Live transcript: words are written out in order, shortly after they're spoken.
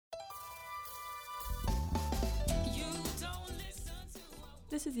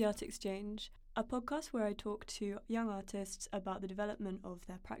This is the Art Exchange, a podcast where I talk to young artists about the development of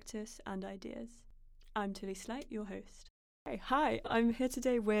their practice and ideas. I'm Tilly Slight, your host. Hi, I'm here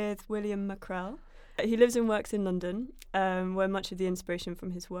today with William Mackrell. He lives and works in London, where much of the inspiration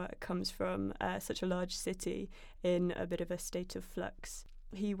from his work comes from such a large city in a bit of a state of flux.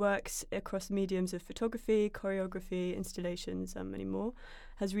 He works across mediums of photography, choreography, installations and many more,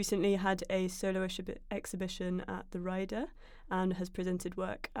 has recently had a solo exhibition at the Rider and has presented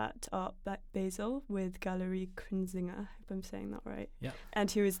work at Art Basel with Gallery Krinzinger, I hope I'm saying that right. Yeah.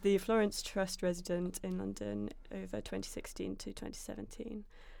 And he was the Florence Trust resident in London over 2016 to 2017.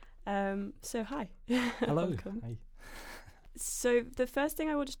 So hi. Hello. Welcome. Hi. So the first thing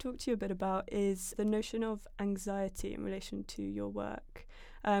I want to talk to you a bit about is the notion of anxiety in relation to your work,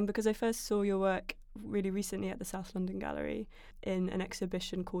 because I first saw your work really recently at the South London Gallery in an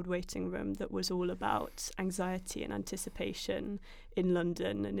exhibition called Waiting Room that was all about anxiety and anticipation in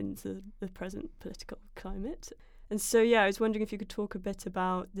London and in the present political climate. And so, I was wondering if you could talk a bit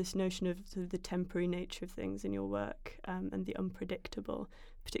about this notion of sort of the temporary nature of things in your work and the unpredictable,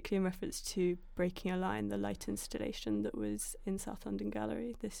 particularly in reference to Breaking a Line, the light installation that was in South London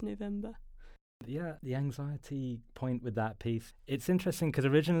Gallery this November. Yeah, the anxiety point with that piece. It's interesting because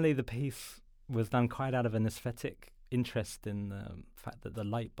originally the piece was done quite out of an aesthetic interest in the fact that the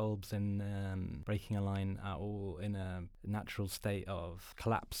light bulbs in Breaking a Line are all in a natural state of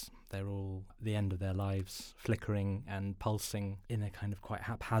collapse. They're all at the end of their lives, flickering and pulsing in a kind of quite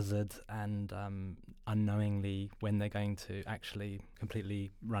haphazard and unknowingly when they're going to actually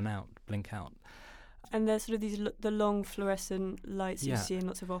completely run out, blink out. And there's sort of the long fluorescent lights you see in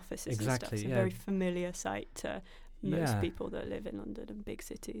lots of offices and stuff. It's a very familiar sight to most people that live in London and big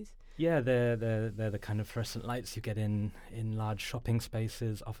cities. Yeah, they're the kind of fluorescent lights you get in large shopping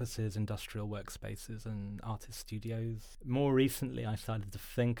spaces, offices, industrial workspaces and artist studios. More recently, I started to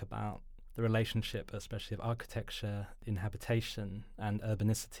think about the relationship, especially of architecture, inhabitation and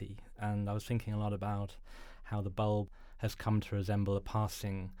urbanicity. And I was thinking a lot about how the bulb has come to resemble a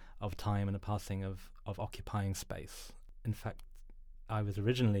passing of time and a passing of occupying space. In fact, I was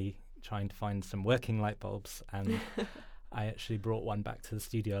originally trying to find some working light bulbs and I actually brought one back to the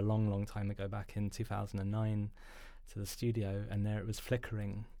studio a long time ago, back in 2009 to the studio, and there it was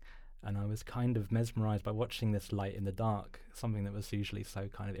flickering. And I was kind of mesmerized by watching this light in the dark, something that was usually so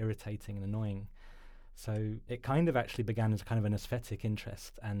kind of irritating and annoying. So it kind of actually began as kind of an aesthetic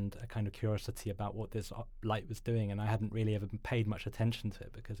interest and a kind of curiosity about what this light was doing. And I hadn't really ever paid much attention to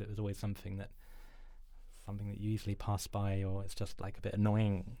it because it was always something that you easily pass by, or it's just like a bit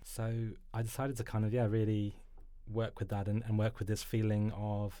annoying. So I decided to kind of, really work with that and work with this feeling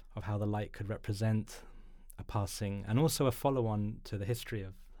of how the light could represent a passing and also a follow-on to the history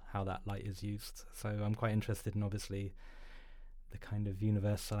of how that light is used. So I'm quite interested in, obviously, the kind of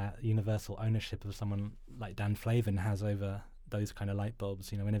universal ownership of someone like Dan Flavin has over those kind of light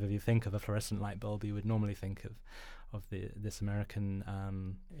bulbs. You know, whenever you think of a fluorescent light bulb, you would normally think of this American,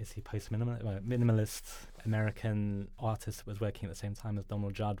 is he minimalist American artist that was working at the same time as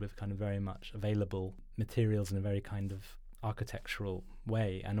Donald Judd with kind of very much available materials in a very kind of architectural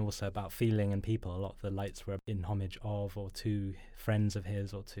way, and also about feeling and people. A lot of the lights were in homage of or to friends of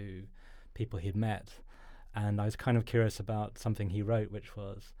his or to people he'd met. And I was kind of curious about something he wrote, which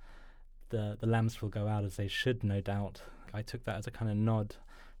was the lamps will go out as they should, no doubt. I took that as a kind of nod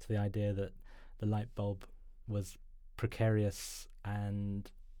to the idea that the light bulb was precarious and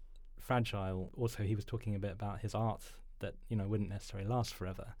fragile. Also, he was talking a bit about his art that, wouldn't necessarily last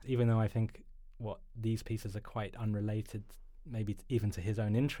forever. Even though I think what these pieces are quite unrelated, maybe even to his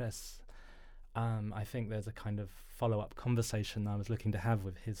own interests, I think there's a kind of follow-up conversation I was looking to have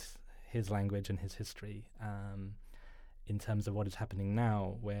with his language and his history in terms of what is happening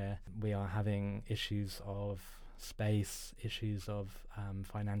now, where we are having issues of space, issues of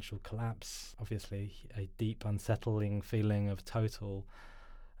financial collapse, obviously a deep unsettling feeling of total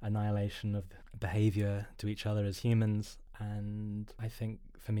annihilation of behavior to each other as humans. And I think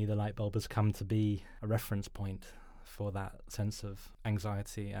for me the light bulb has come to be a reference point for that sense of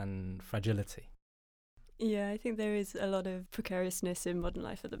anxiety and fragility. Yeah, I think there is a lot of precariousness in modern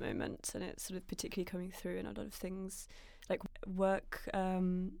life at the moment, and it's sort of particularly coming through in a lot of things like work,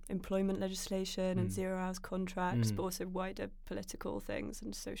 employment legislation and zero-hours contracts, but also wider political things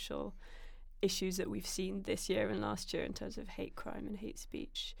and social issues that we've seen this year and last year in terms of hate crime and hate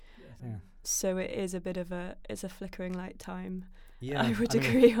speech. Yeah. So it is a bit of it's a flickering light time. Yeah, I would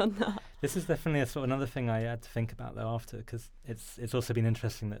agree on that. This is definitely another thing I had to think about though after, because it's also been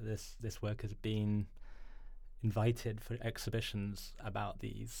interesting that this work has been invited for exhibitions about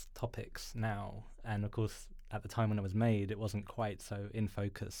these topics now, and of course at the time when it was made, it wasn't quite so in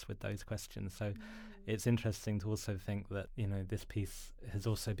focus with those questions. So it's interesting to also think that, this piece has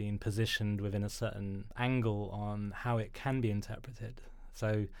also been positioned within a certain angle on how it can be interpreted.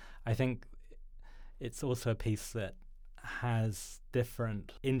 So I think it's also a piece that has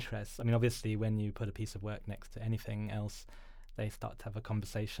different interests. I mean, obviously, when you put a piece of work next to anything else, they start to have a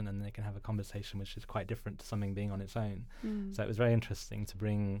conversation, and they can have a conversation which is quite different to something being on its own. So it was very interesting to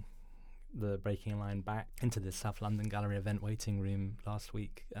bring the Breaking Line back into this South London Gallery event waiting room last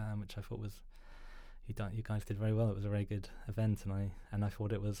week, which I thought was, you guys did very well. It was a very good event, and I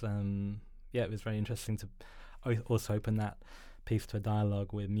thought it was it was very interesting to also open that piece to a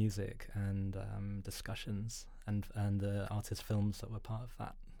dialogue with music and discussions and the artist films that were part of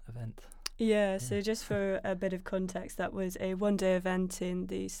that event. Yeah, so just for a bit of context, that was a one-day event in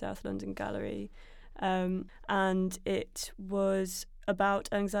the South London Gallery, and it was about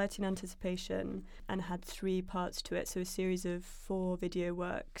anxiety and anticipation and had 3 parts to it. So a series of 4 video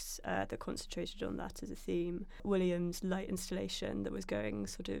works that concentrated on that as a theme. William's light installation that was going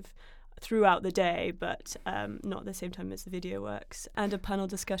sort of throughout the day, but not at the same time as the video works. And a panel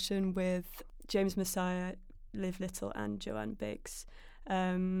discussion with James Messiah, Liv Little and Joanne Biggs.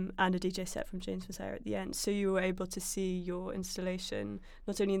 And a DJ set from James Messiah at the end. So you were able to see your installation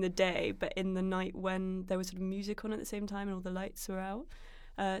not only in the day but in the night when there was sort of music on at the same time and all the lights were out.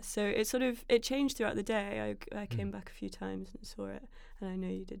 So it changed throughout the day. I came back a few times and saw it, and I know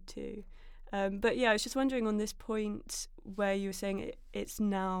you did too. But yeah, I was just wondering on this point where you were saying it's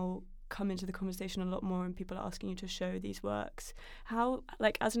now come into the conversation a lot more and people are asking you to show these works. How,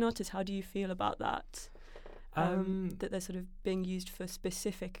 as an artist, how do you feel about that? That they're sort of being used for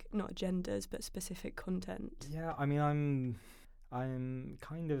specific, not agendas, but specific content. Yeah, I mean, I'm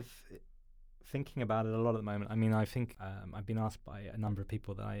kind of thinking about it a lot at the moment. I mean, I think I've been asked by a number of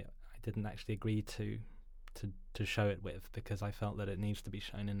people that I didn't actually agree to show it with, because I felt that it needs to be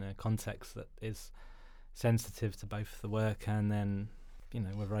shown in a context that is sensitive to both the work and then,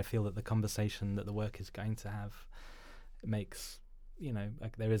 whether I feel that the conversation that the work is going to have makes,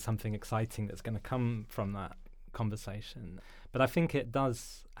 there is something exciting that's going to come from that conversation. But I think it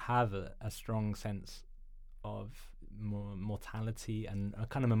does have a strong sense of mortality and a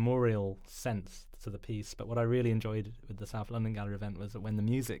kind of memorial sense to the piece. But what I really enjoyed with the South London Gallery event was that when the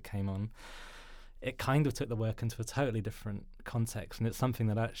music came on, it kind of took the work into a totally different context. And it's something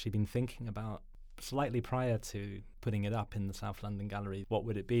that I've actually been thinking about slightly prior to putting it up in the South London Gallery. What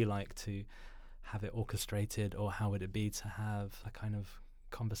would it be like to have it orchestrated, or how would it be to have a kind of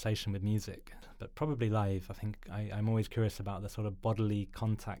conversation with music, but probably live? I think I'm always curious about the sort of bodily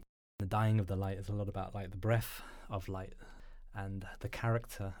contact. The dying of the light is a lot about the breath of light and the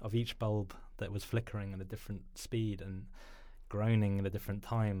character of each bulb that was flickering at a different speed and groaning at a different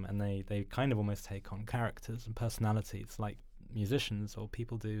time, and they kind of almost take on characters and personalities like musicians or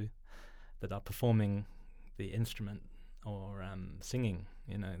people do that are performing the instrument or singing,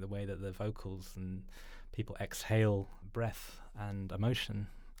 the way that the vocals and people exhale breath and emotion.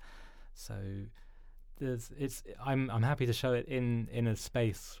 So I'm happy to show it in a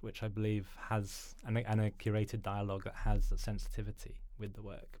space which I believe has and a curated dialogue that has a sensitivity with the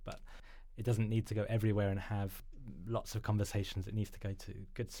work, but it doesn't need to go everywhere and have lots of conversations. It needs to go to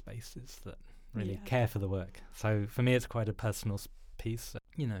good spaces that really care for the work. So for me, it's quite a personal piece.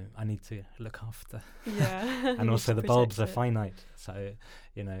 I need to look after. Yeah. And also the bulbs are finite. So,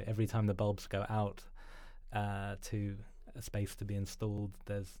 every time the bulbs go out to a space to be installed,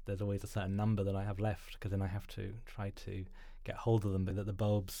 there's always a certain number that I have left, because then I have to try to get hold of them. But that the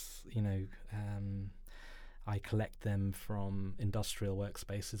bulbs, I collect them from industrial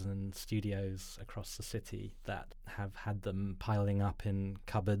workspaces and studios across the city that have had them piling up in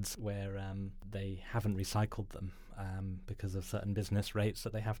cupboards where they haven't recycled them because of certain business rates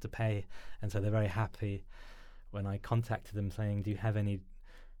that they have to pay. And so they're very happy when I contacted them saying, do you have any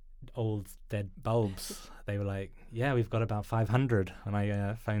old dead bulbs? They were like, yeah, we've got about 500. And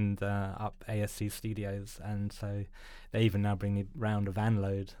I phoned up ASC Studios, and so they even now bring me round a van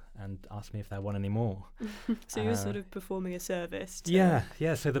load and ask me if they want any more. So you're sort of performing a service to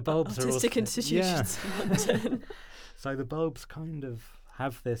yeah, so the bulbs are artistic institutions in London. So the bulbs kind of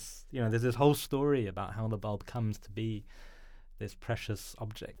have this, there's this whole story about how the bulb comes to be this precious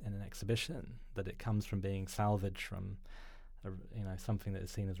object in an exhibition, that it comes from being salvaged from something that is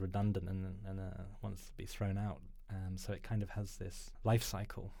seen as redundant and wants to be thrown out. So it kind of has this life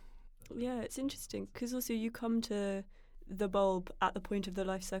cycle. Yeah, it's interesting because also you come to the bulb at the point of the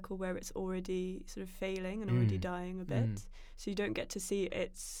life cycle where it's already sort of failing and already dying a bit. So you don't get to see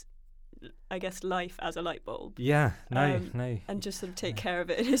its I guess, life as a light bulb. Yeah, no. And just sort of take care of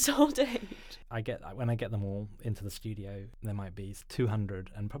it in its old age. When I get them all into the studio, there might be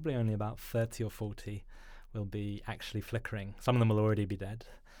 200, and probably only about 30 or 40 will be actually flickering. Some of them will already be dead.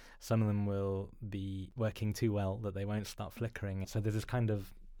 Some of them will be working too well that they won't start flickering. So there's this kind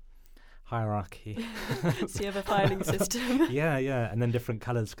of hierarchy. So you have a filing system. Yeah, and then different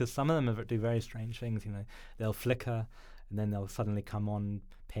colours, because some of them do very strange things. They'll flicker, and then they'll suddenly come on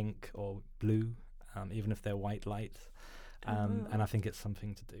pink or blue, even if they're white light. And I think it's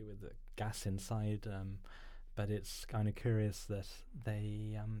something to do with the gas inside. But it's kind of curious that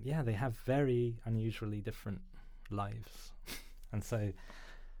they have very unusually different lives. And so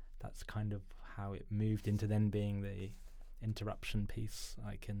that's kind of how it moved into then being the interruption piece,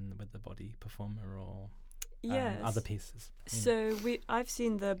 like with the body performer or other pieces. So I've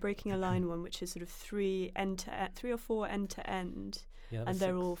seen the Breaking a Line one, which is sort of 3 or 4 end to end, and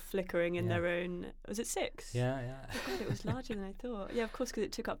they're 6. All flickering in their own. Was it 6? Yeah. Oh God, it was larger than I thought. Yeah, of course, because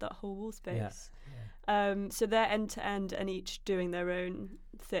it took up that whole wall space. Yeah. So they're end to end and each doing their own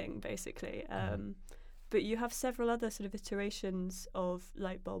thing, basically. But you have several other sort of iterations of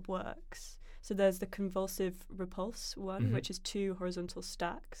light bulb works. So there's the convulsive repulse one, which is 2 horizontal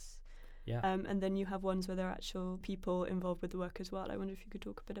stacks. Yeah. And then you have ones where there are actual people involved with the work as well. I wonder if you could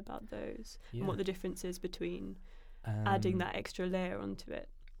talk a bit about those and what the difference is between adding that extra layer onto it.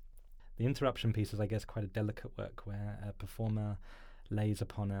 The interruption piece is, I guess, quite a delicate work where a performer lays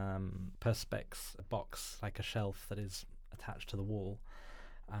upon perspex, a box, like a shelf that is attached to the wall.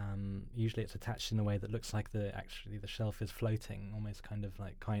 Usually it's attached in a way that looks like the shelf is floating, almost kind of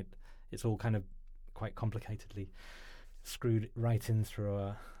like it's all kind of quite complicatedly screwed right in through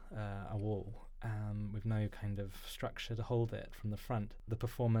a wall with no kind of structure to hold it from the front. The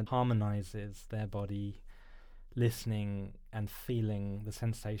performer harmonizes their body, listening and feeling the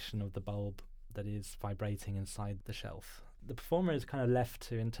sensation of the bulb that is vibrating inside the shelf. The performer is kind of left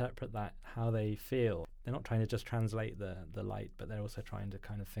to interpret that how they feel. They're not trying to just translate the light, but they're also trying to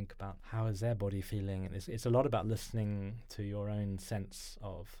kind of think about how is their body feeling. And it's a lot about listening to your own sense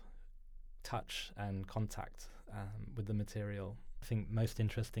of touch and contact with the material. I think most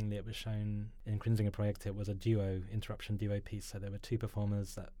interestingly it was shown in Grinzinger Projekt. It was a interruption duo piece. So there were 2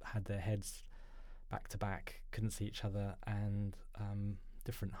 performers that had their heads back to back, couldn't see each other, and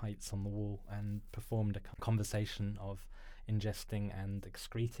different heights on the wall, and performed a conversation of ingesting and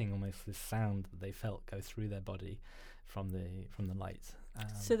excreting almost this sound that they felt go through their body from the light.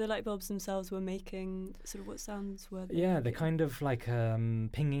 So the light bulbs themselves were making sort of what sounds were they? Yeah, they're kind of like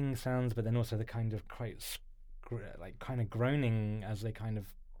pinging sounds, but then also the kind of quite kind of groaning as they kind of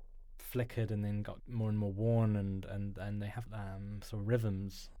flickered and then got more and more worn, and they have sort of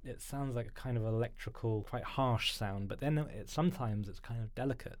rhythms. It sounds like a kind of electrical, quite harsh sound, but then sometimes it's kind of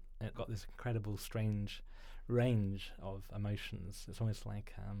delicate. It got this incredible, strange range of emotions. It's almost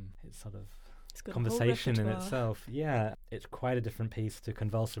like it's sort of conversation in itself. Yeah, it's quite a different piece to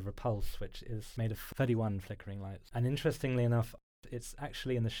Convulsive Repulse, which is made of 31 flickering lights. And interestingly enough, it's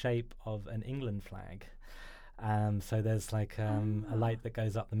actually in the shape of an England flag. So there's like a light that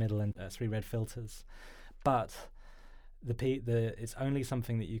goes up the middle and 3 red filters. But it's only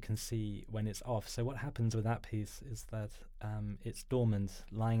something that you can see when it's off. So what happens with that piece is that it's dormant,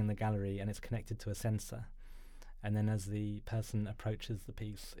 lying in the gallery, and it's connected to a sensor. And then as the person approaches the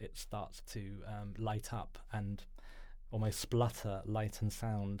piece, it starts to light up and almost splutter light and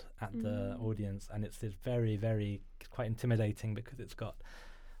sound at the audience. And it's this very, very quite intimidating, because it's got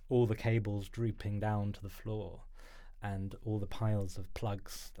all the cables drooping down to the floor and all the piles of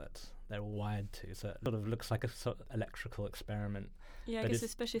plugs that they're all wired to. So it sort of looks like a sort of electrical experiment. Yeah, I guess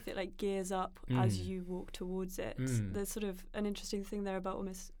especially if it like gears up as you walk towards it. There's sort of an interesting thing there about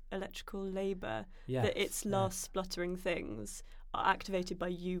almost electrical labour, that its last spluttering things are activated by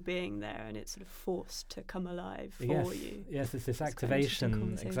you being there, and it's sort of forced to come alive for you. Yes, it's this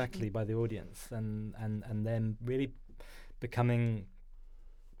activation exactly by the audience, and then really becoming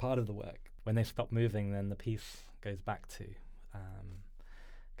part of the work. When they stop moving, then the piece goes back to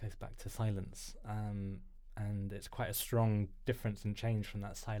silence, and it's quite a strong difference and change from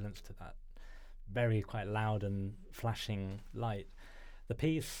that silence to that very quite loud and flashing light. The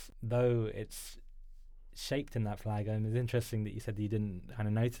piece, though it's shaped in that flag, and it's interesting that you said that you didn't kind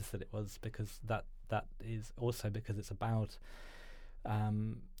of notice that it was, because that is also because it's about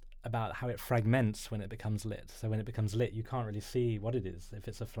how it fragments when it becomes lit. So when it becomes lit, you can't really see what it is, if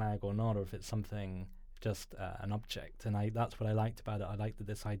it's a flag or not, or if it's something, just an object. And that's what I liked about it. I liked that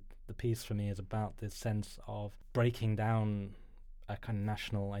the piece for me is about this sense of breaking down a kind of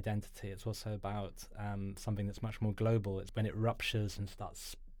national identity. It's also about something that's much more global. It's when it ruptures and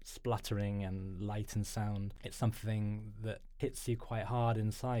starts spluttering and light and sound. It's something that hits you quite hard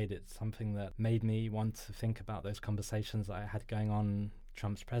inside. It's something that made me want to think about those conversations that I had going on,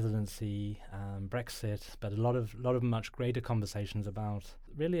 Trump's presidency, Brexit, but a lot of much greater conversations about,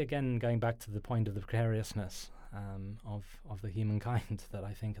 really again going back to the point of the precariousness of the humankind that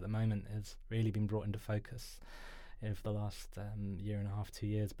I think at the moment has really been brought into focus over the last year and a half, 2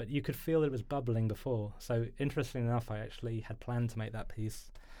 years. But you could feel it was bubbling before. So interestingly enough, I actually had planned to make that piece,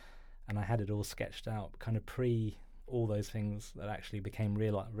 and I had it all sketched out, kind of pre all those things that actually became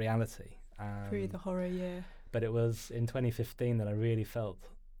reality. Pre the horror year. But it was in 2015 that I really felt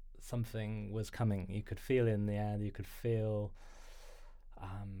something was coming. You could feel it in the air. You could feel, I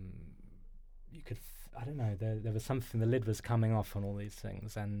don't know, there was something, the lid was coming off on all these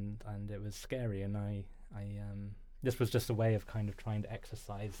things, and it was scary. And I this was just a way of kind of trying to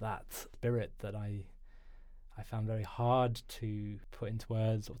exercise that spirit that I found very hard to put into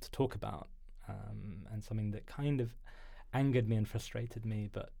words or to talk about, and something that kind of angered me and frustrated me,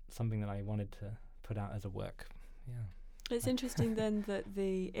 but something that I wanted to put out as a work. Yeah. It's interesting then that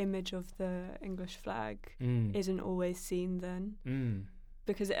the image of the English flag isn't always seen then.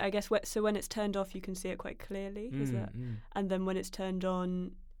 Because I guess so when it's turned off you can see it quite clearly, is that? And then when it's turned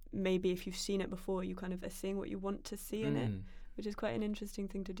on, maybe if you've seen it before, you kind of are seeing what you want to see in it, which is quite an interesting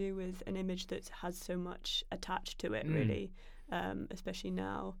thing to do with an image that has so much attached to it, really, especially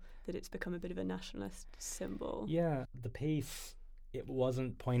now that it's become a bit of a nationalist symbol. Yeah, the piece, it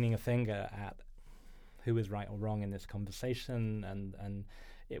wasn't pointing a finger at who was right or wrong in this conversation, and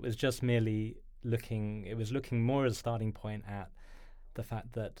it was just merely looking more as a starting point at the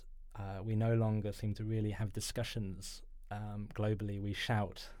fact that we no longer seem to really have discussions globally. We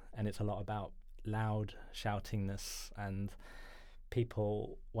shout, and it's a lot about loud shoutingness and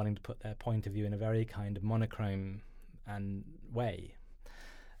people wanting to put their point of view in a very kind of monochrome and way,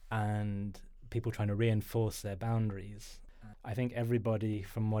 and people trying to reinforce their boundaries. I think everybody,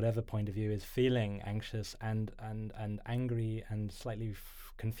 from whatever point of view, is feeling anxious and angry and slightly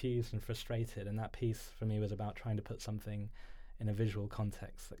confused and frustrated. And that piece for me was about trying to put something in a visual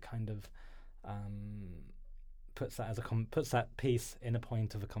context that kind of puts that piece in a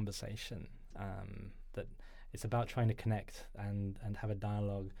point of a conversation. That it's about trying to connect and have a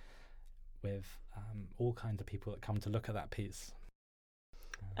dialogue with all kinds of people that come to look at that piece.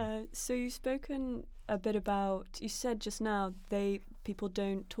 So you've spoken a bit about, you said just now, people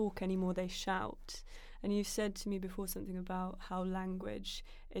don't talk anymore, they shout. And you've said to me before something about how language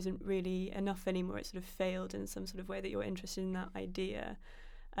isn't really enough anymore, it's sort of failed in some sort of way, that you're interested in that idea,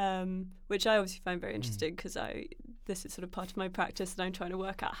 which I obviously find very interesting, because this is sort of part of my practice, and I'm trying to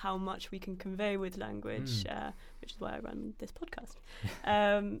work out how much we can convey with language, which is why I run this podcast.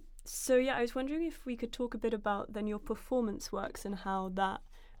 So yeah, I was wondering if we could talk a bit about then your performance works and how that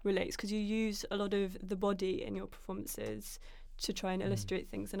relates, because you use a lot of the body in your performances to try and illustrate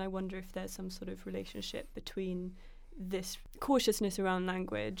things, and I wonder if there's some sort of relationship between this cautiousness around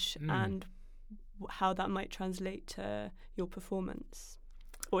language and how that might translate to your performance,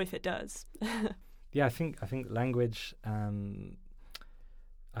 or if it does. Yeah, I think language.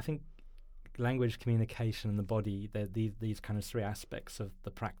 I think language, communication, and the body. These kind of three aspects of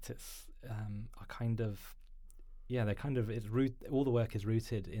the practice are kind of. Yeah, they're kind of. All the work is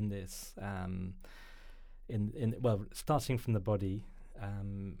rooted in this. Starting from the body,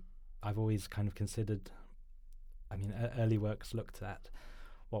 I've always kind of considered. I mean, early works looked at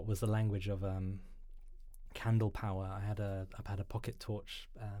what was the language of candle power. I've had a pocket torch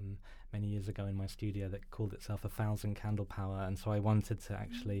many years ago in my studio that called itself 1,000 candle power, and so I wanted to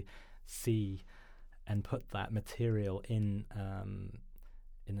actually see and put that material in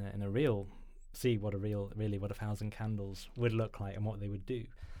a real, see what 1,000 candles would look like and what they would do.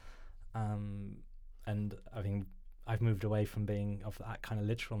 And I think I've moved away from being of that kind of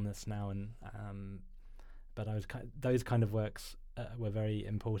literalness now, and but those kind of works were very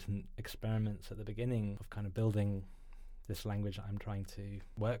important experiments at the beginning of kind of building this language that I'm trying to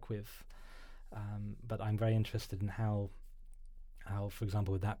work with. But I'm very interested in how, for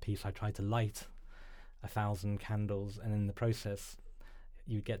example, with that piece, I tried to light 1,000 candles, and in the process,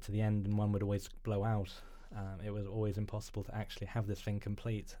 you'd get to the end and one would always blow out. It was always impossible to actually have this thing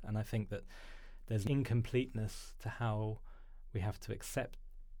complete. And I think that there's incompleteness to how we have to accept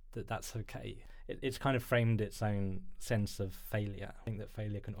that that's okay. It's kind of framed its own sense of failure. I think that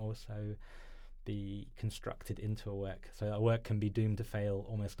failure can also be constructed into a work. So a work can be doomed to fail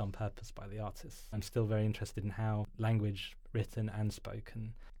almost on purpose by the artist. I'm still very interested in how language, written and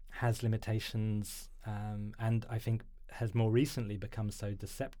spoken, has limitations, and I think has more recently become so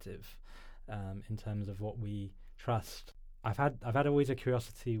deceptive in terms of what we trust I've had always a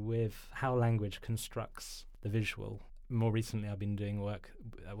curiosity with how language constructs the visual. More recently, I've been doing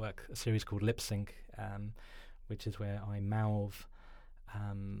a series called Lip Sync, which is where I mouth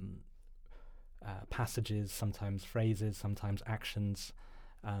passages, sometimes phrases, sometimes actions,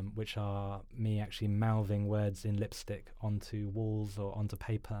 which are me actually mouthing words in lipstick onto walls or onto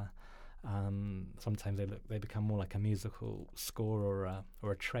paper. Sometimes they become more like a musical score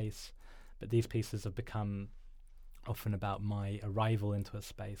or a trace. But these pieces have become often about my arrival into a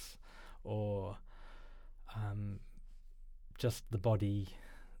space, or just the body,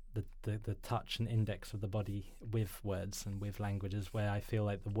 the touch and index of the body with words and with languages, where I feel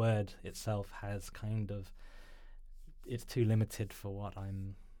like the word itself has it's too limited for what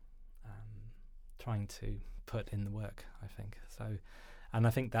I'm trying to put in the work, I think. So, and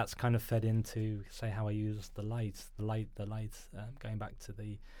I think that's kind of fed into, say, how I use the light, going back to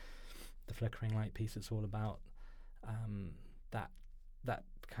the flickering light piece. It's all about that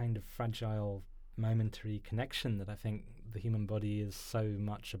kind of fragile, momentary connection that I think the human body is so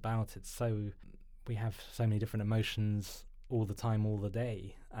much about. We have so many different emotions all the time, all the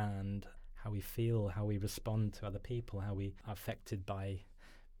day, and how we feel, how we respond to other people, how we are affected by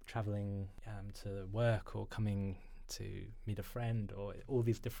traveling to work or coming to meet a friend, or all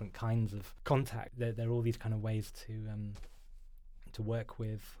these different kinds of contact. There are all these kind of ways to work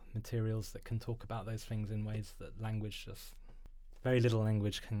with materials that can talk about those things in ways that very little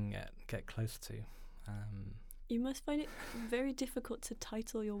language can get close to. You must find it very difficult to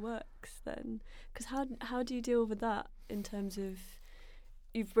title your works then, because how do you deal with that in terms of,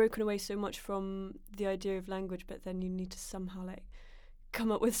 you've broken away so much from the idea of language, but then you need to somehow come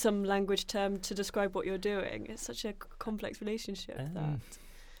up with some language term to describe what you're doing. It's such a complex relationship.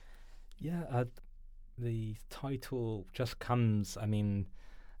 The title just comes. I mean,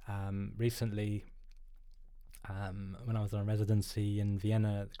 recently, when I was on residency in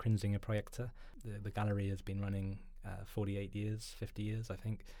Vienna at the Krinzinger Projekte, the gallery has been running 50 years, I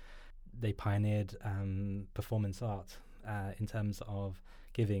think. They pioneered performance art in terms of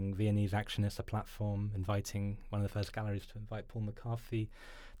giving Viennese actionists a platform, inviting one of the first galleries to invite Paul McCarthy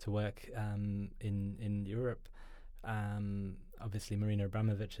to work in Europe. Obviously, Marina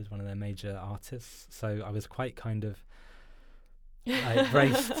Abramovic is one of their major artists, so I was quite kind of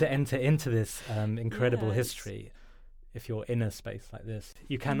braced to enter into this incredible history. If you're in a space like this,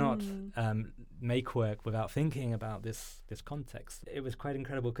 you cannot make work without thinking about this context. It was quite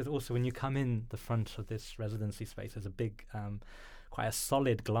incredible because also when you come in the front of this residency space, there's a big, quite a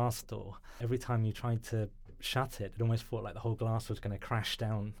solid glass door. Every time you tried to shut it, it almost felt like the whole glass was going to crash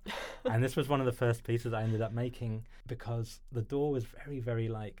down. And this was one of the first pieces I ended up making because the door was very, very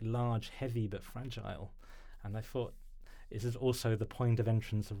large, heavy, but fragile. And I thought, this is also the point of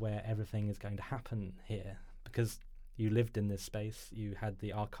entrance of where everything is going to happen here, because you lived in this space, you had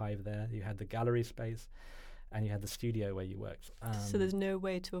the archive there, you had the gallery space, and you had the studio where you worked. So there's no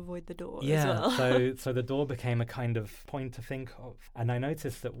way to avoid the door as well. so the door became a kind of point to think of. And I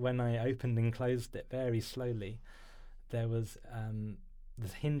noticed that when I opened and closed it very slowly, there was, the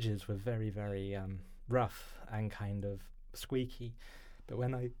hinges were very, very rough and kind of squeaky. But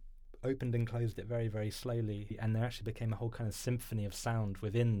when I opened and closed it very, very slowly, and there actually became a whole kind of symphony of sound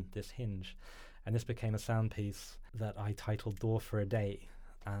within this hinge. And this became a sound piece that I titled Door for a Day.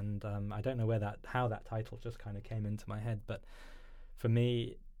 And I don't know how that title just kind of came into my head, but for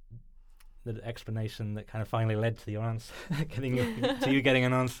me, the explanation that kind of finally led to your answer, getting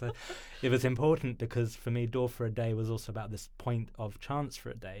an answer, it was important because for me, Door for a Day was also about this point of chance for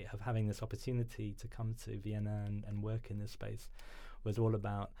a day, of having this opportunity to come to Vienna and work in this space, was all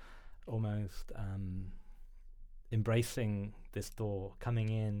about almost embracing this door, coming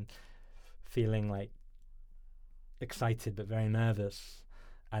in, feeling excited but very nervous,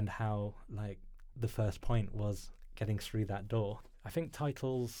 and how the first point was getting through that door. I think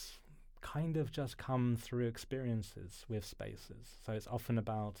titles kind of just come through experiences with spaces. So it's often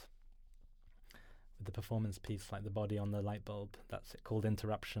about the performance piece, like the body on the light bulb, that's called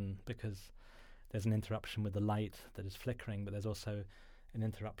interruption, because there's an interruption with the light that is flickering, but there's also an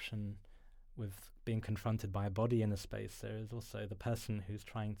interruption with being confronted by a body in a space. There is also the person who's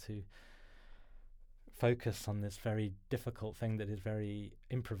trying to focus on this very difficult thing that is very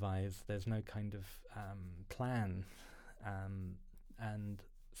improvised. There's no kind of plan, and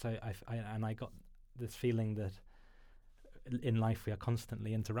so I got this feeling that in life we are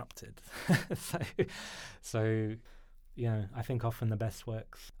constantly interrupted. so I think often the best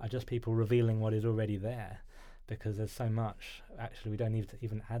works are just people revealing what is already there, because there's so much. Actually, we don't need to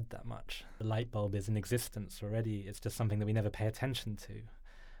even add that much. The light bulb is in existence already. It's just something that we never pay attention to,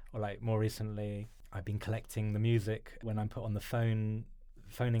 Or like more recently, I've been collecting the music when I'm put on the phone,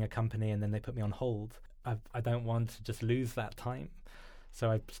 phoning a company and then they put me on hold. I don't want to just lose that time. So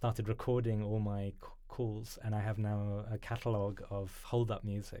I started recording all my calls, and I have now a catalogue of hold-up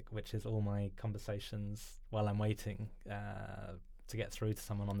music, which is all my conversations while I'm waiting to get through to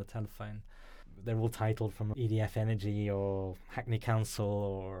someone on the telephone. They're all titled from EDF Energy or Hackney Council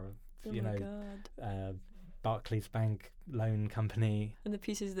or, Barclays Bank Loan Company. And the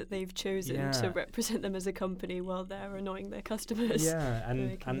pieces that they've chosen to represent them as a company while they're annoying their customers. Yeah,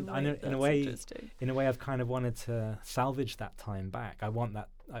 and in a way, I've kind of wanted to salvage that time back. I want that.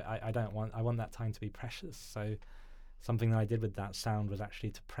 I want that time to be precious. So something that I did with that sound was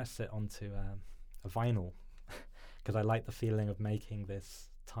actually to press it onto a vinyl, because I like the feeling of making this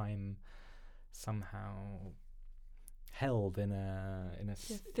time somehow held in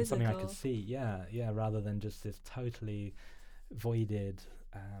something I could see, rather than just this totally voided,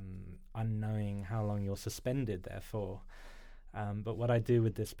 unknowing how long you're suspended there for. But what I do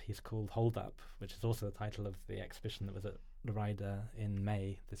with this piece called Hold Up, which is also the title of the exhibition that was at the Ryder in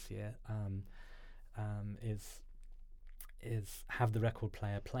May this year, is have the record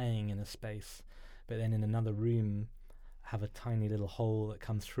player playing in a space, but then in another room have a tiny little hole that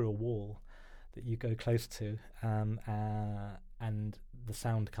comes through a wall that you go close to, and the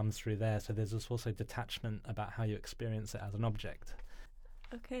sound comes through there. So there's this also detachment about how you experience it as an object.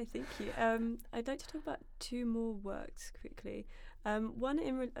 Okay, thank you. I'd like to talk about two more works quickly. One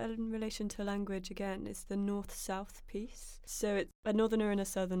in relation to language again is the North-South piece. So it's a northerner and a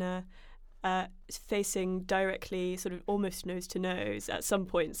southerner facing directly, sort of almost nose to nose, at some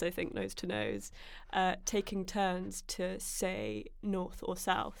points I think nose to nose, taking turns to say north or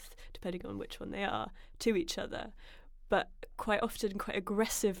south, depending on which one they are, to each other, but quite often quite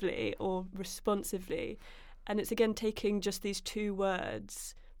aggressively or responsively. And it's again taking just these two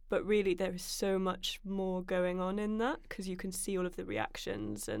words, but really there is so much more going on in that, because you can see all of the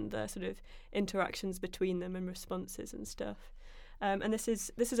reactions and the sort of interactions between them and responses and stuff. And this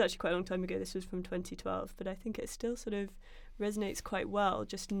is actually quite a long time ago. This was from 2012, but I think it still sort of resonates quite well,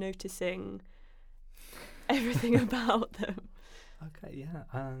 just noticing everything about them. Okay, yeah.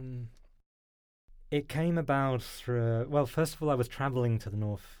 It came about through, well, first of all, I was travelling to the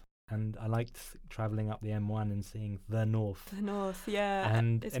north, and I liked travelling up the M1 and seeing the north. The north, yeah.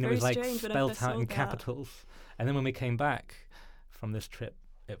 And it was like spelt out in capitals. And then when we came back from this trip,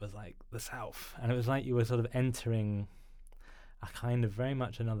 it was like the south. And it was like you were sort of entering a kind of very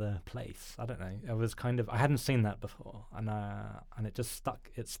much another place. I don't know. It was kind of, I hadn't seen that before, and it just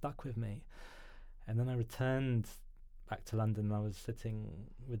stuck with me. And then I returned back to London. I was sitting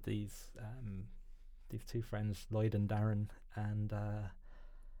with these two friends, Lloyd and Darren, and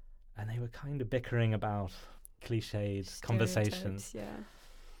they were kind of bickering about cliched conversations. Yeah.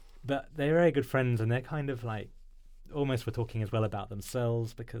 But they're very good friends, and they're kind of like almost were talking as well about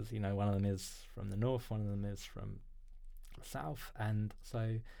themselves, because one of them is from the north, one of them is from south, and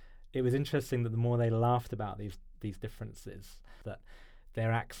so it was interesting that the more they laughed about these differences, that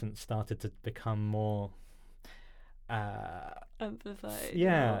their accents started to become more amplified.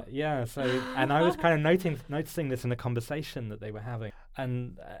 Yeah. So, and I was kind of noticing this in the conversation that they were having,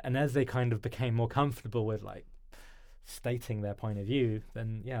 and as they kind of became more comfortable with like stating their point of view,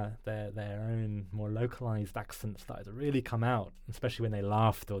 then their own more localized accents started to really come out, especially when they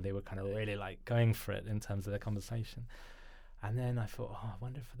laughed or they were kind of really like going for it in terms of their conversation. And then I thought, I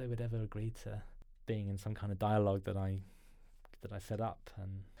wonder if they would ever agree to being in some kind of dialogue that I set up,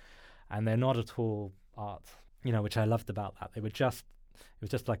 and they're not at all art, which I loved about that. It was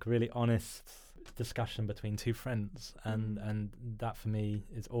just like a really honest discussion between two friends, and that for me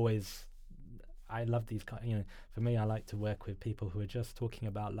is always, I love these kind. For me, I like to work with people who are just talking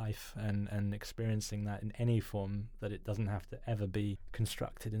about life and experiencing that in any form, that it doesn't have to ever be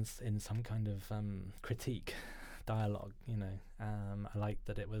constructed in some kind of critique dialogue. I liked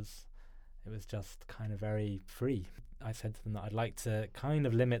that it was just kind of very free. I said to them that I'd like to kind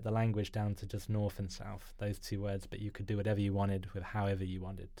of limit the language down to just north and south, those two words, but you could do whatever you wanted with however you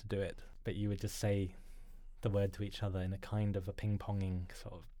wanted to do it, but you would just say the word to each other in a kind of a ping-ponging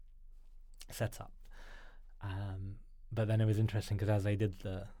sort of setup. But then it was interesting, because as they did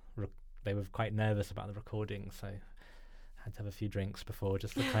they were quite nervous about the recording, so I had to have a few drinks before,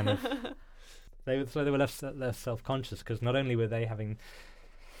 just to kind of they were less self-conscious, because not only were they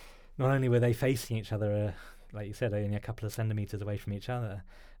facing each other, like you said, only a couple of centimeters away from each other,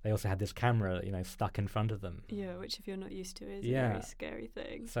 they also had this camera, stuck in front of them. Yeah, which if you're not used to is a very scary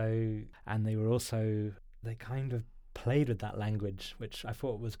thing. So, and they kind of played with that language, which I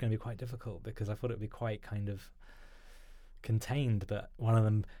thought was going to be quite difficult, because I thought it would be quite kind of contained, but one of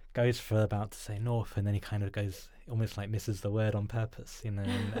them goes for about to say north, and then he kind of goes almost like misses the word on purpose,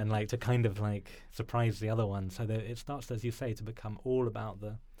 and like to kind of like surprise the other one. So that it starts, as you say, to become all about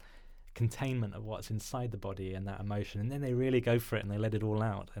the containment of what's inside the body and that emotion, and then they really go for it and they let it all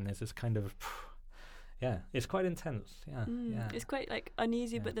out, and there's this kind of it's quite intense. It's quite like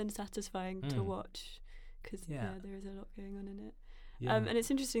uneasy, Yeah. but then satisfying to watch, because there is a lot going on in it. Yeah. And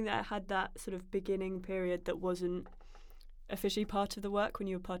it's interesting that it had that sort of beginning period that wasn't officially part of the work, when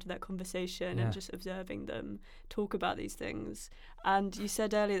you were part of that conversation and just observing them talk about these things. And you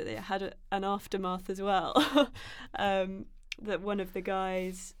said earlier that it had an aftermath as well. That one of the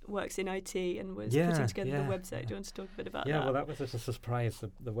guys works in IT and was putting together the website. Do you want to talk a bit about that? Yeah, well, that was just a surprise.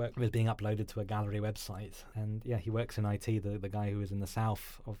 The work was being uploaded to a gallery website. And he works in IT, the guy who was in the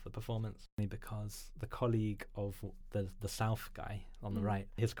south of the performance. Because the colleague of the south guy on the right,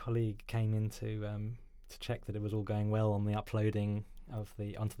 his colleague came in to check that it was all going well on the uploading of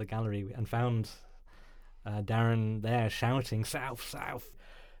onto the gallery, and found Darren there shouting, "South, South."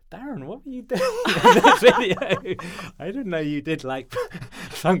 Darren, what were you doing in this video? I didn't know you did like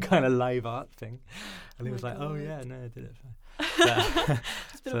some kind of live art thing. And he was like, "Oh yeah, no, I did it fine."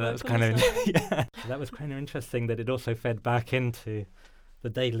 So that was kind of So that was kind of interesting that it also fed back into the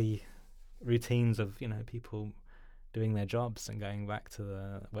daily routines of people doing their jobs and going back to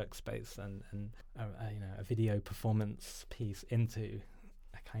the workspace, and a video performance piece into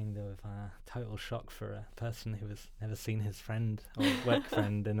a kind of total shock for a person who has never seen his friend or work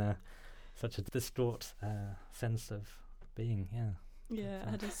friend in such a distraught sense of being. It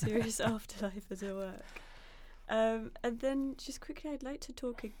had a serious afterlife as a work. And then just quickly, I'd like to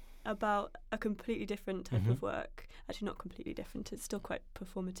talk about a completely different type of work. Actually, not completely different, it's still quite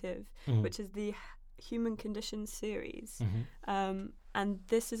performative, which is the Human Condition series. And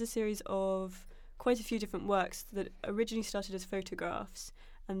this is a series of quite a few different works that originally started as photographs,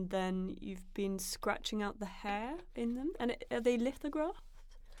 and then you've been scratching out the hair in them. And are they lithographs?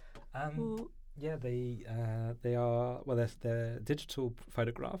 They are. Well, they're digital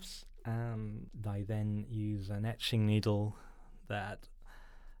photographs. I then use an etching needle that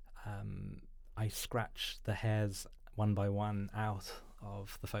I scratch the hairs one by one out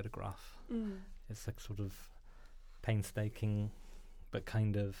of the photograph. It's a sort of painstaking but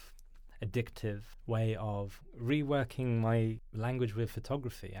kind of addictive way of reworking my language with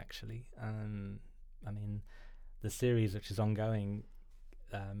photography, actually. I mean, the series, which is ongoing,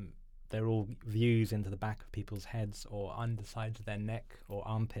 they're all views into the back of people's heads or undersides of their neck or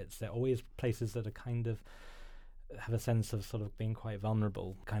armpits. They're always places that are kind of have a sense of sort of being quite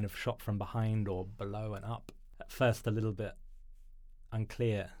vulnerable, kind of shot from behind or below and up. At first a little bit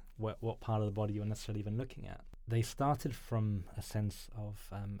unclear what part of the body you're necessarily even looking at. They started from a sense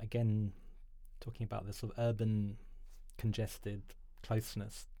of, again, talking about this sort of urban, congested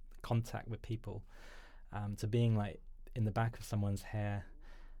closeness, contact with people, to being like in the back of someone's hair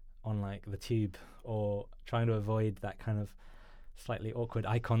on like the tube, or trying to avoid that kind of slightly awkward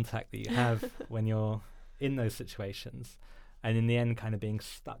eye contact that you have when you're in those situations, and in the end kind of being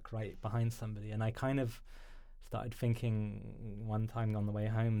stuck right behind somebody. And I kind of started thinking one time on the way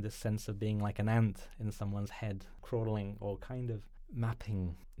home, this sense of being like an ant in someone's head, crawling or kind of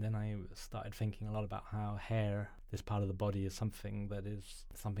mapping. Then I started thinking a lot about how hair, this part of the body, is something that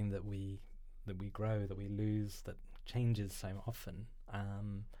we grow, that we lose, that changes so often.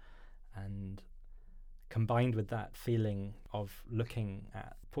 And combined with that feeling of looking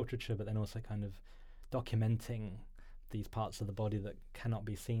at portraiture, but then also kind of documenting these parts of the body that cannot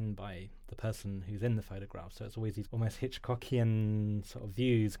be seen by the person who's in the photograph. So it's always these almost Hitchcockian sort of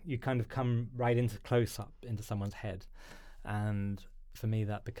views. You kind of come right into close up into someone's head. And for me,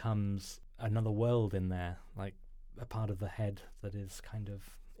 that becomes another world in there, like a part of the head that is kind of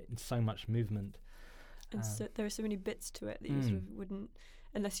in so much movement. And so there are so many bits to it that you sort of wouldn't,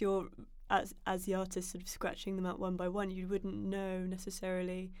 unless you're, as the artist, sort of scratching them out one by one, you wouldn't know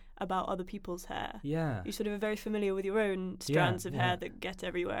necessarily about other people's hair. Yeah. You sort of are very familiar with your own strands of hair that get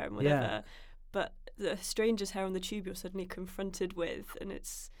everywhere and whatever. Yeah. But the stranger's hair on the tube you're suddenly confronted with, and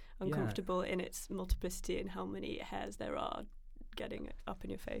it's uncomfortable in its multiplicity and how many hairs there are getting up in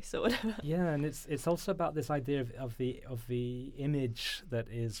your face or whatever. Yeah, and it's also about this idea of the image that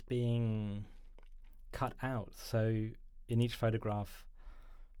is being cut out. So in each photograph,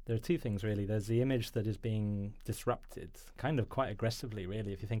 there are two things really. There's the image that is being disrupted, kind of quite aggressively,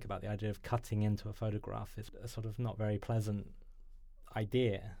 really. If you think about the idea of cutting into a photograph, it's a sort of not very pleasant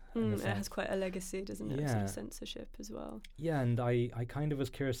idea. It has quite a legacy, doesn't it? Yeah. Sort of censorship as well. Yeah, and I kind of was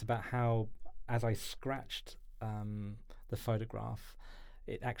curious about how, as I scratched the photograph,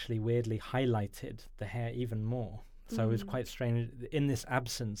 it actually weirdly highlighted the hair even more. So it was quite strange. In this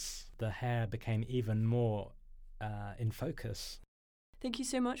absence, the hair became even more in focus. Thank you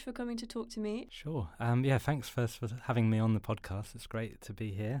so much for coming to talk to me. Sure. Thanks first for having me on the podcast. It's great to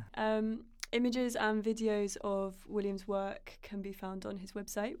be here. Images and videos of William's work can be found on his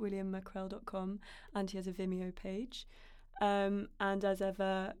website, williammackrell.com, and he has a Vimeo page. And as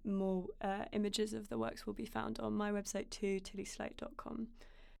ever, more images of the works will be found on my website too, tillyslate.com.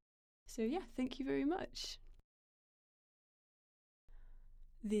 So yeah, thank you very much.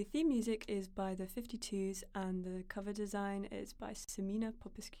 The theme music is by the 52s and the cover design is by Semina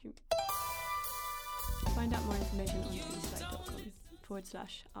Popescu. Find out more information on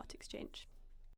tillyslate.com/art exchange.